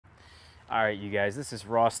All right, you guys, this is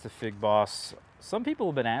Ross the Fig Boss. Some people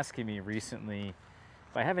have been asking me recently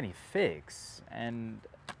if I have any figs, and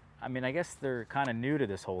I mean, I guess they're kind of new to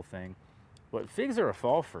this whole thing, but figs are a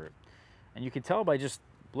fall fruit. And you can tell by just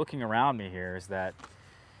looking around me here is that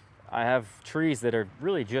I have trees that are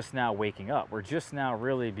really just now waking up. We're just now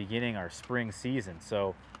really beginning our spring season.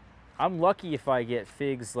 So I'm lucky if I get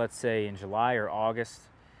figs, let's say in July or August.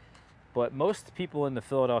 But most people in the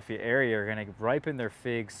Philadelphia area are going to ripen their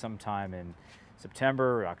figs sometime in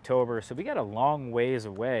September or October. So we got a long ways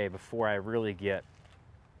away before I really get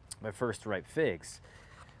my first ripe figs.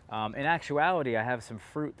 In actuality, I have some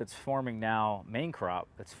fruit that's forming now, main crop,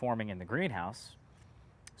 that's forming in the greenhouse.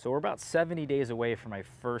 So we're about 70 days away from my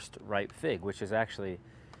first ripe fig, which is actually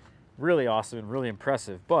really awesome and really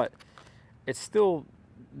impressive. But it still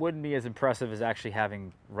wouldn't be as impressive as actually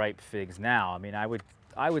having ripe figs now. I mean,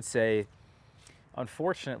 I would say,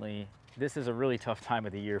 unfortunately, this is a really tough time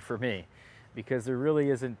of the year for me because there really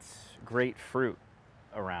isn't great fruit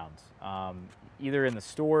around, either in the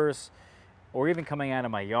stores or even coming out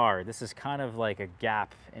of my yard. This is kind of like a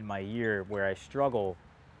gap in my year where I struggle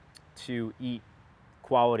to eat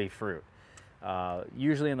quality fruit.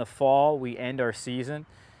 Usually in the fall, we end our season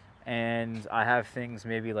and I have things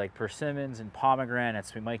maybe like persimmons and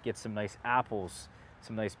pomegranates. We might get some nice apples,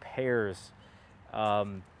 some nice pears.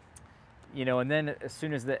 You know, and then as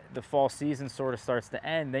soon as the fall season sort of starts to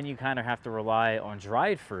end, then you kind of have to rely on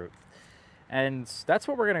dried fruit. And that's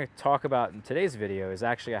what we're going to talk about in today's video. Is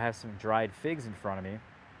actually I have some dried figs in front of me.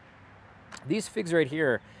 These figs right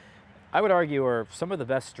here, I would argue, are some of the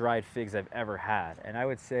best dried figs I've ever had. And I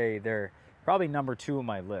would say they're probably number 2 on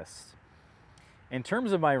my list. In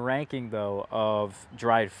terms of my ranking, though, of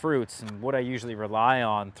dried fruits and what I usually rely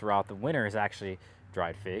on throughout the winter is actually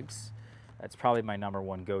dried figs. That's probably my number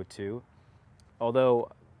 1 go-to. Although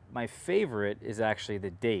my favorite is actually the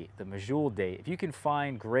date, the Medjool date. If you can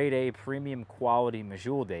find grade A premium quality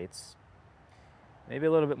Medjool dates, maybe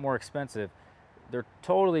a little bit more expensive, they're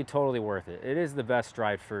totally worth it. It is the best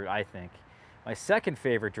dried fruit, I think. My second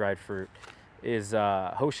favorite dried fruit is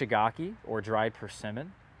Hoshigaki, or dried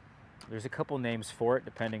persimmon. There's a couple names for it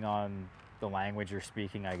depending on the language you're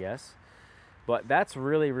speaking, I guess. But that's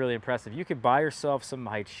really impressive. You could buy yourself some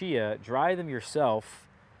Hachiya, dry them yourself,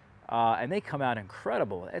 and they come out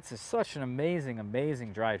incredible. It's such an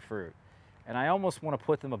amazing dried fruit. And I almost want to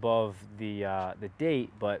put them above the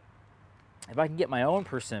date, but if I can get my own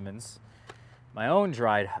persimmons, my own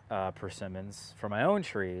dried persimmons from my own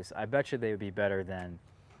trees, I bet you they would be better than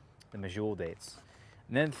the Medjool dates.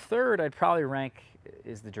 And then third, I'd probably rank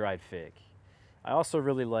is the dried fig. I also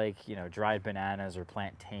really like, you know, dried bananas or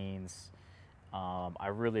plantains. I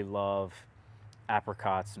really love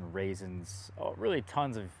apricots and raisins, really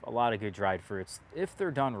a lot of good dried fruits if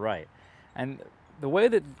they're done right. And the way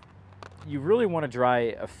that you really want to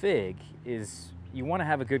dry a fig is you want to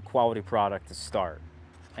have a good quality product to start.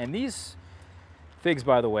 And these figs,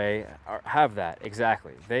 by the way, have that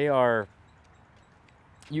exactly. They are,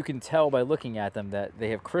 you can tell by looking at them that they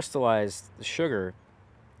have crystallized the sugar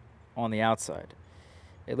on the outside.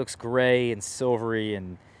 It looks gray and silvery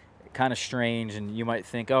and kind of strange, and you might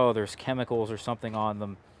think, oh, there's chemicals or something on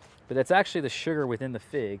them, but that's actually the sugar within the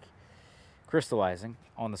fig crystallizing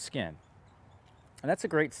on the skin. And that's a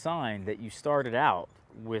great sign that you started out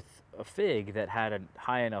with a fig that had a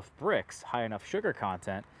high enough sugar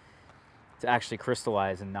content to actually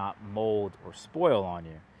crystallize and not mold or spoil on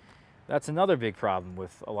you. That's another big problem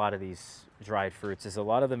with a lot of these dried fruits, is a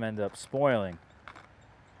lot of them end up spoiling.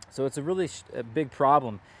 So it's a big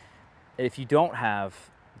problem. If you don't have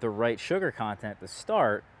the right sugar content to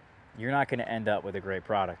start, you're not going to end up with a great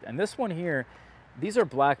product. And this one here, these are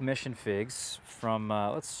Black Mission figs from,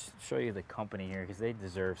 let's show you the company here because they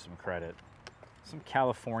deserve some credit. Some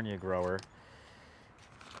California grower.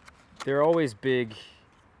 They're always big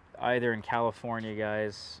either in California,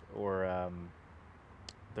 guys, or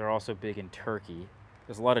they're also big in Turkey.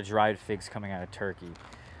 There's a lot of dried figs coming out of Turkey.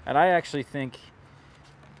 And I actually think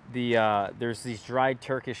there's these dried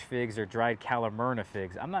Turkish figs or dried Kalamurna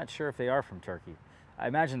figs. I'm not sure if they are from Turkey. I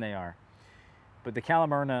imagine they are. But the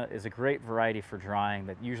Kalamurna is a great variety for drying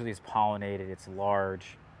that usually is pollinated. It's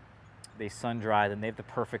large. They sun dry them. They have the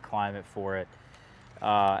perfect climate for it.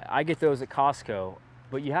 I get those at Costco,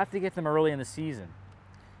 but you have to get them early in the season.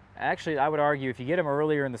 Actually, I would argue if you get them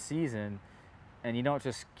earlier in the season and you don't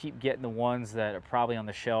just keep getting the ones that are probably on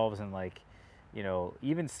the shelves and, like, you know,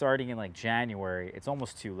 even starting in like January, it's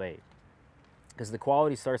almost too late because the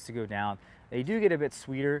quality starts to go down. They do get a bit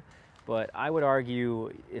sweeter, but I would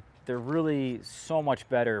argue they're really so much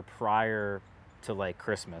better prior to like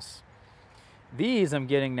Christmas. These I'm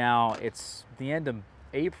getting now, it's the end of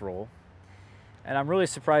April, And I'm really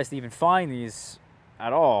surprised to even find these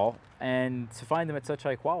at all and to find them at such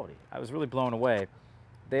high quality. I was really blown away.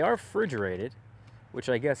 They are refrigerated, which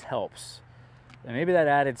I guess helps. And maybe that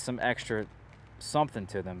added some extra something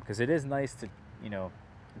to them, because it is nice to, you know,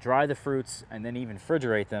 dry the fruits and then even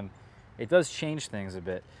refrigerate them. It does change things a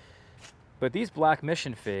bit. But these Black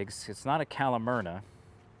Mission figs, it's not a Kalamurna.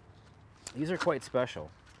 These are quite special.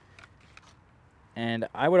 And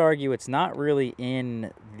I would argue it's not really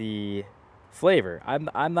in the flavor.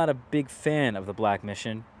 I'm not a big fan of the Black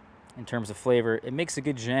Mission in terms of flavor. It makes a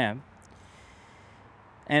good jam.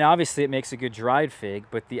 And obviously it makes a good dried fig,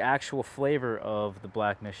 but the actual flavor of the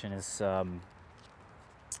Black Mission is,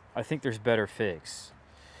 I think there's better figs.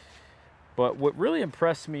 But what really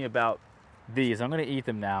impressed me about these, I'm going to eat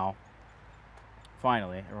them now.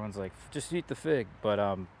 Finally, everyone's like, just eat the fig.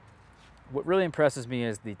 But what really impresses me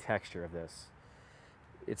is the texture of this.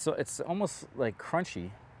 It's almost like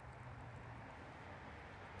crunchy.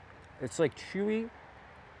 It's like chewy,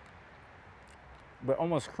 but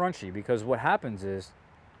almost crunchy, because what happens is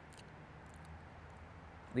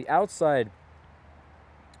the outside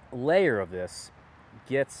layer of this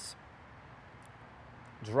gets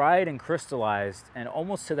dried and crystallized and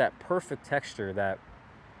almost to that perfect texture that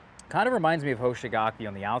kind of reminds me of Hoshigaki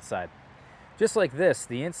on the outside. Just like this,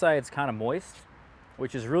 the inside's kind of moist,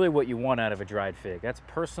 which is really what you want out of a dried fig. That's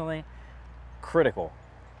personally critical.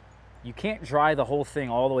 You can't dry the whole thing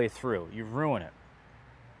all the way through. You ruin it.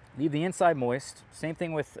 Leave the inside moist. Same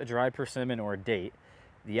thing with a dried persimmon or a date.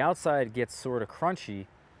 The outside gets sort of crunchy.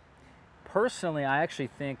 Personally, I actually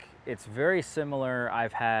think it's very similar,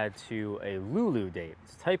 I've had, to a Lulu date.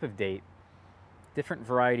 It's a type of date, different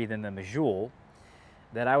variety than the Medjool,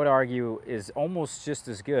 that I would argue is almost just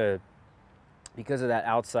as good because of that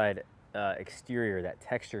outside exterior. That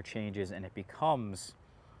texture changes and it becomes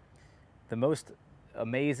the most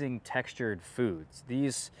amazing textured foods.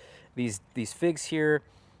 These figs here,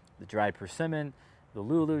 the dried persimmon, the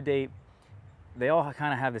Lulu date, they all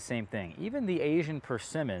kind of have the same thing. Even the Asian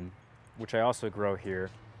persimmon, which I also grow here,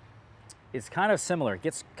 is kind of similar. It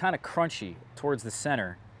gets kind of crunchy towards the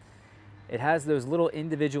center. It has those little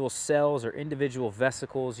individual cells or individual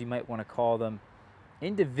vesicles, you might want to call them,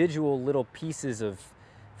 individual little pieces of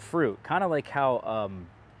fruit, kind of like how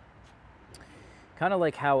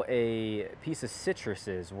a piece of citrus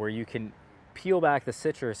is, where you can peel back the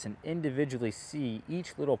citrus and individually see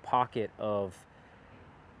each little pocket of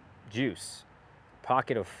juice,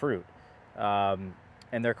 pocket of fruit,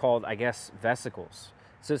 and they're called, I guess, vesicles.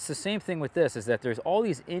 So it's the same thing with this, is that there's all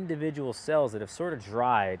these individual cells that have sort of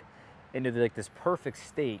dried into like this perfect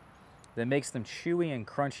state that makes them chewy and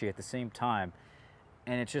crunchy at the same time,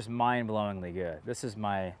 and it's just mind-blowingly good. This is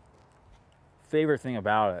my favorite thing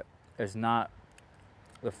about it, is not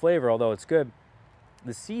the flavor, although it's good.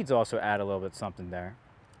 The seeds also add a little bit something there,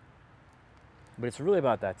 but it's really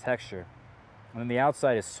about that texture. And then the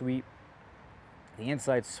outside is sweet, the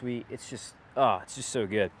inside's sweet. It's just, oh, it's just so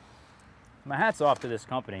good. My hat's off to this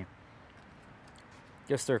company.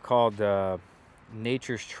 Guess they're called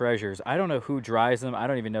Nature's Treasures. I don't know who dries them. I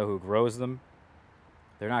don't even know who grows them.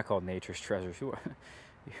 They're not called Nature's Treasures.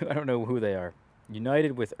 I don't know who they are.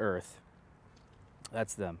 United with Earth.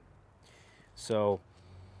 That's them. So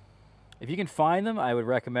if you can find them, I would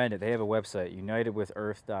recommend it. They have a website,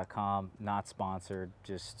 unitedwithearth.com. Not sponsored.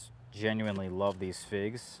 Just genuinely love these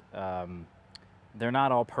figs. They're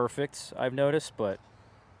not all perfect, I've noticed, but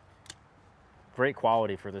great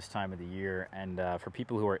quality for this time of the year. And for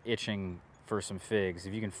people who are itching for some figs,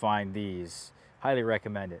 if you can find these, highly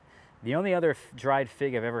recommend it. The only other dried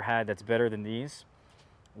fig I've ever had that's better than these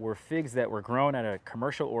were figs that were grown at a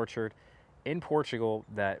commercial orchard in Portugal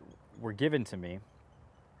that were given to me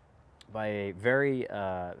by a very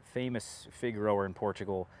famous fig grower in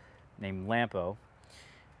Portugal named Lampo.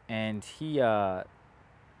 And he, I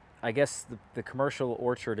guess the commercial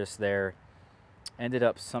orchardist there ended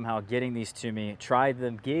up somehow getting these to me, tried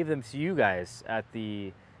them, gave them to you guys at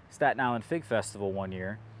the Staten Island Fig Festival one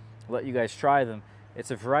year, let you guys try them.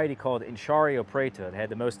 It's a variety called Inchario Preto. It had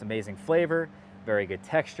the most amazing flavor, very good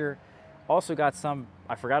texture. Also got some,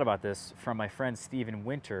 I forgot about this, from my friend Stephen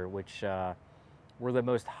Winter, which were the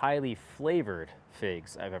most highly flavored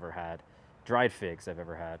figs I've ever had, dried figs I've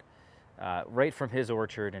ever had. Right from his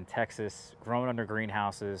orchard in Texas, grown under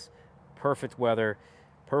greenhouses, perfect weather,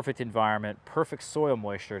 perfect environment, perfect soil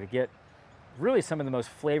moisture to get really some of the most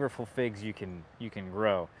flavorful figs you can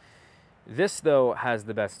grow. This, though, has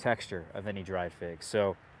the best texture of any dried fig.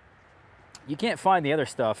 So you can't find the other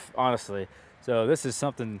stuff, honestly. So this is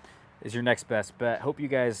something, is your next best bet. Hope you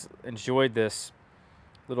guys enjoyed this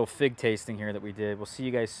little fig tasting here that we did. We'll see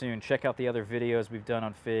you guys soon. Check out the other videos we've done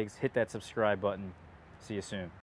on figs. Hit that subscribe button. See you soon.